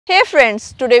Hey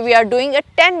friends, today we are doing a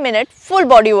 10-minute full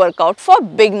body workout for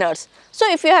beginners. So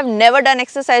if you have never done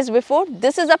exercise before,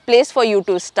 this is a place for you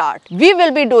to start. We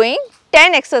will be doing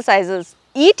 10 exercises,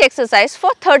 each exercise for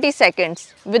 30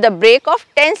 seconds with a break of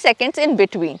 10 seconds in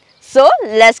between. So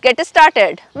let's get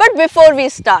started. But before we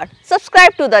start,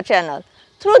 subscribe to the channel.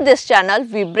 Through this channel,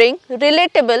 we bring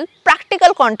relatable,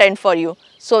 practical content for you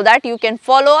so that you can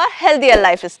follow a healthier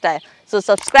lifestyle. So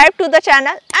subscribe to the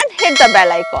channel and hit the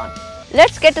bell icon.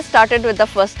 Let's get started with the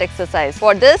first exercise.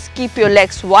 For this, keep your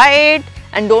legs wide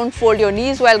and don't fold your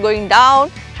knees while going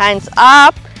down. Hands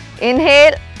up,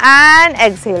 inhale and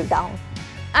exhale down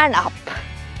and up.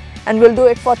 And we'll do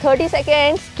it for 30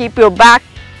 seconds. Keep your back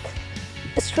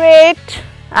straight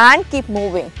and keep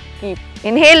moving. Keep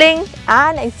inhaling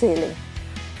and exhaling.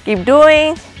 Keep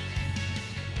doing.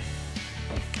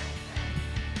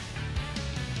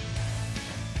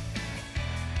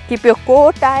 Keep your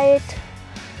core tight.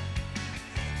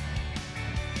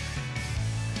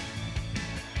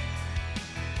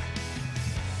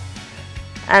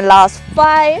 And last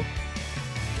 5,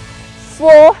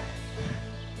 4,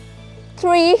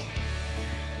 3,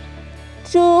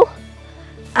 2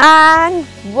 and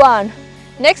 1.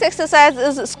 Next exercise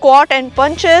is squat and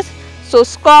punches. So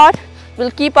squat,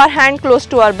 we'll keep our hand close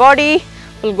to our body.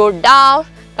 We'll go down,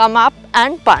 come up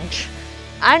and punch.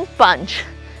 And punch.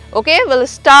 Okay, we'll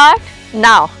start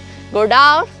now. Go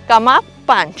down, come up,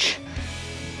 punch.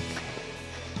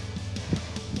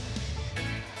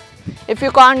 If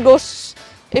you can't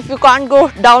go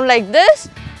down like this,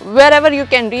 wherever you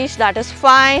can reach, that is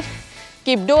fine.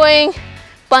 Keep doing.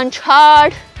 Punch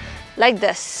hard like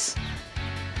this.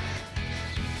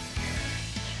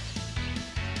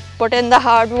 Put in the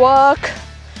hard work.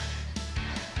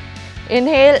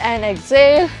 Inhale and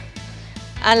exhale.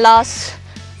 And last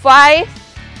 5,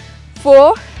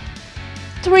 4,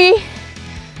 3,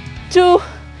 2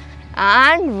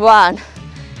 and 1.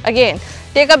 Again.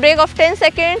 Take a break of 10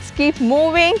 seconds, keep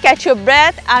moving, catch your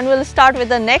breath, and we'll start with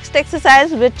the next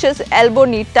exercise, which is elbow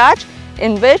knee touch,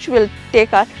 in which we'll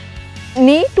take our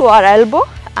knee to our elbow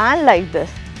and like this.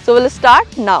 So we'll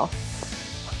start now.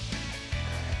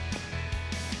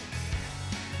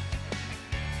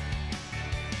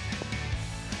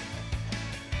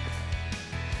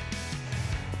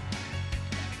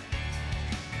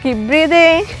 Keep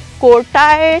breathing, core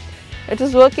tight, it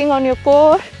is working on your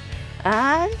core,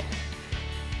 and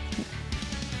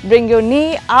bring your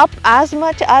knee up as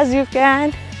much as you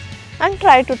can and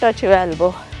try to touch your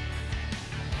elbow.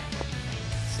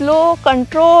 Slow,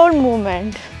 controlled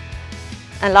movement.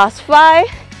 And last 5,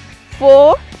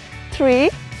 4, 3,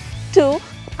 2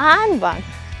 and 1.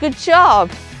 Good job.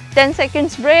 10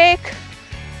 seconds break.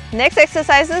 Next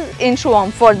exercise is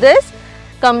inchworm. For this,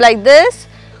 come like this,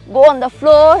 go on the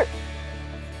floor,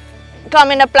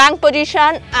 come in a plank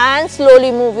position and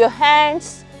slowly move your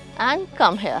hands and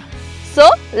come here. So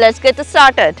let's get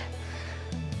started.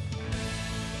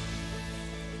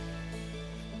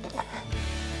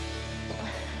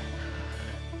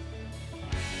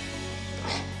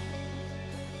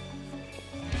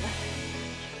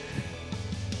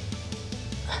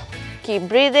 Keep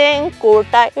breathing, core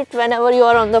tight whenever you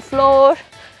are on the floor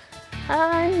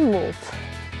and move.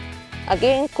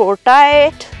 Again, core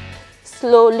tight,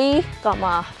 slowly come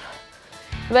up.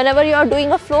 Whenever you are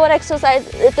doing a floor exercise,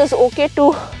 it is okay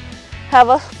to have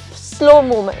a slow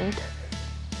movement.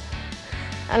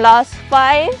 And last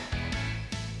 5,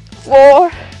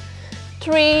 4,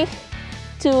 3,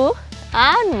 2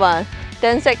 and 1.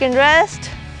 10-second rest.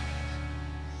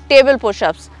 Table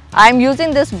push-ups. I am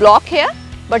using this block here,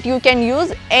 but you can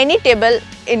use any table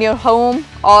in your home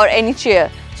or any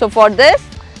chair. So for this,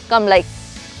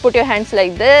 put your hands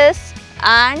like this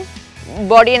and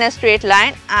body in a straight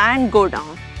line and go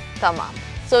down. Come on.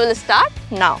 So we'll start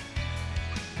now.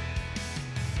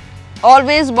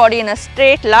 Always body in a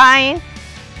straight line,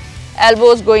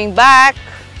 elbows going back.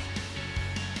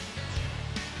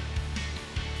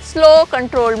 Slow,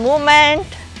 controlled movement.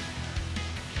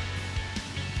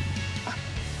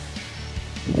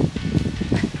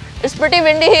 It's pretty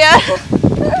windy here.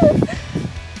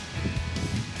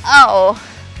 Oh,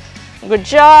 good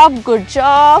job, good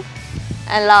job.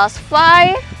 And last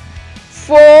 5,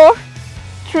 4,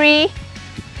 3,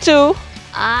 2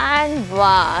 and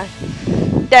 1.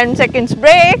 10 seconds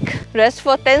break, rest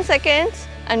for 10 seconds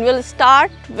and we'll start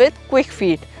with quick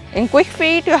feet. In quick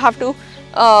feet, you have to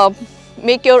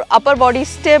make your upper body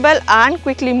stable and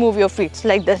quickly move your feet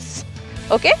like this.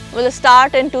 Okay, we'll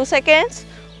start in 2 seconds.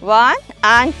 1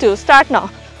 and 2, start now.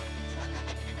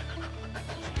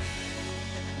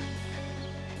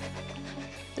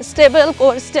 Stable,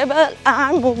 core stable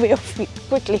and move your feet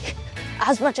quickly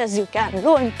as much as you can,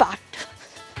 low impact.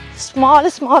 Small,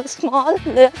 small, small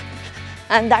lift,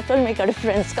 and that will make a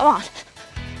difference. Come on.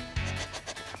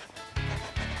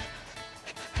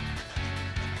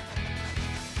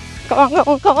 Come on, come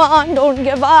on, come on, don't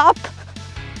give up.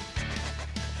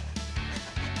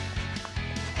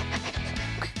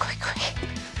 Quick, quick, quick.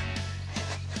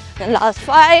 And last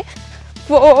 5,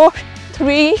 4,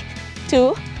 3,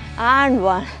 2, and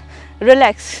 1.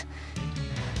 Relax.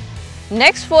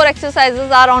 Next 4 exercises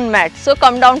are on mat. So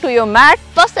come down to your mat.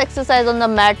 First exercise on the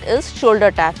mat is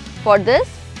shoulder tap. For this,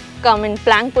 come in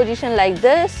plank position like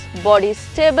this, body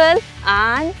stable,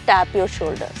 and tap your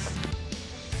shoulders.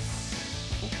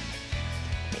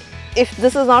 If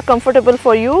this is not comfortable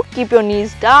for you, keep your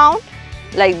knees down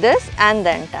like this and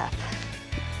then tap.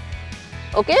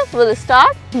 Okay, we'll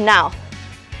start now.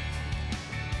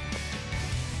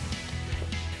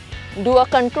 Do a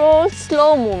controlled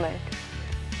slow movement,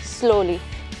 slowly.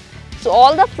 So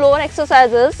all the floor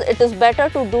exercises, it is better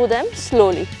to do them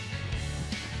slowly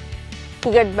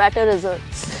to get better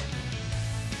results.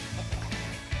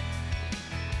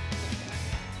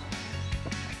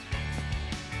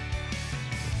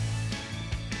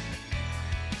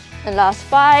 And last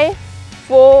 5,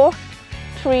 4,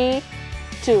 3,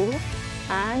 2,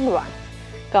 and 1.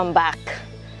 Come back.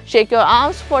 Shake your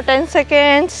arms for 10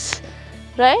 seconds,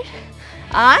 right?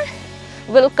 And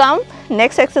we'll come,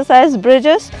 next exercise,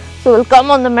 bridges. So we'll come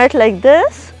on the mat like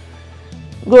this,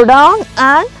 go down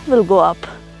and we'll go up.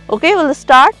 Okay, we'll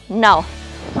start now.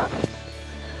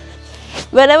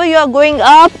 Wherever you are going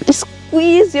up,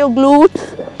 squeeze your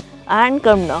glutes and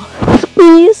come down.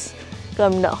 Squeeze,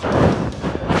 come down.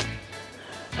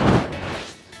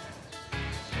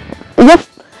 Yep.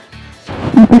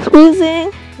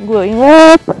 Squeezing, going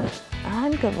up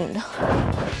and coming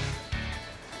down.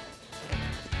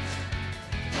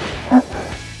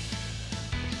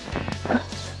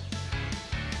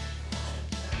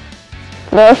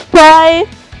 Last 5,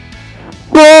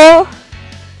 4,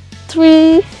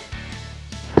 3,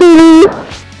 2,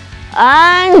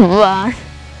 and 1.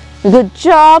 Good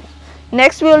job.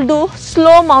 Next we'll do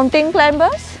slow mountain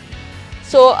climbers.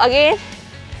 So again,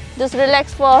 just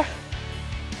relax for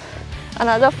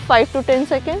another 5 to 10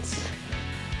 seconds.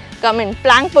 Come in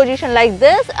plank position like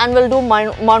this and we'll do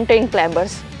mountain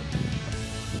climbers.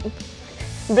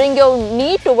 Bring your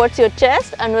knee towards your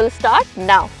chest and we'll start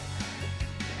now.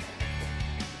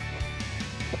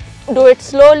 Do it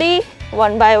slowly,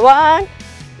 one by one.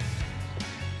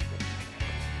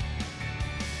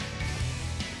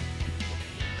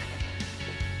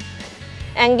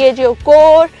 Engage your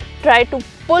core. Try to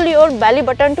pull your belly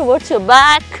button towards your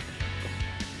back.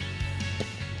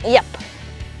 Yep.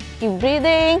 Keep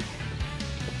breathing.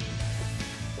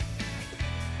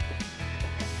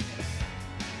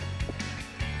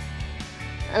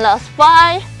 And last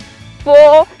 5,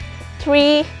 4,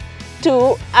 3,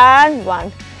 2, and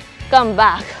 1. Come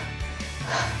back.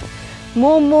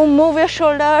 Move, move, move your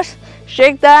shoulders.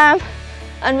 Shake them.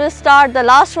 And we'll start. The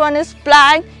last one is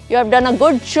plank. You have done a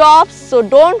good job, so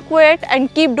don't quit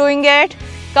and keep doing it.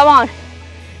 Come on.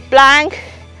 Plank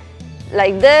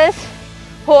like this.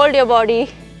 Hold your body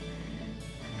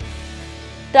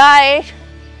tight.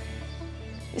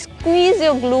 Squeeze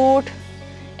your glute.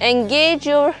 Engage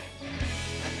your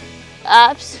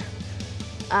abs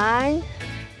and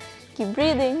keep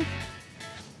breathing.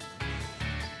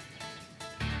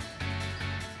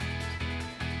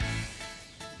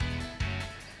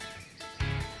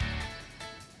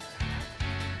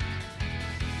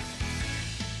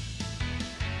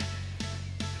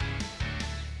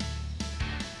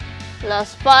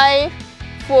 Last 5,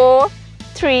 4,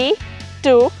 3,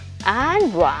 2,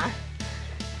 and 1.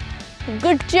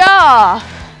 Good job.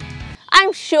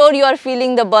 I'm sure you are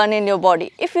feeling the burn in your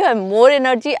body. If you have more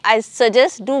energy, I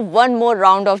suggest do one more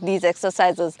round of these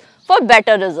exercises for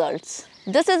better results.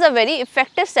 This is a very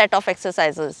effective set of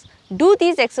exercises. Do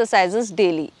these exercises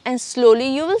daily and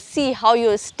slowly you will see how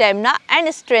your stamina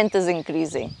and strength is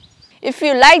increasing. If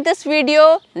you like this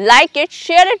video, like it,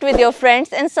 share it with your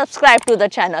friends and subscribe to the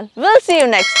channel. We'll see you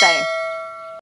next time.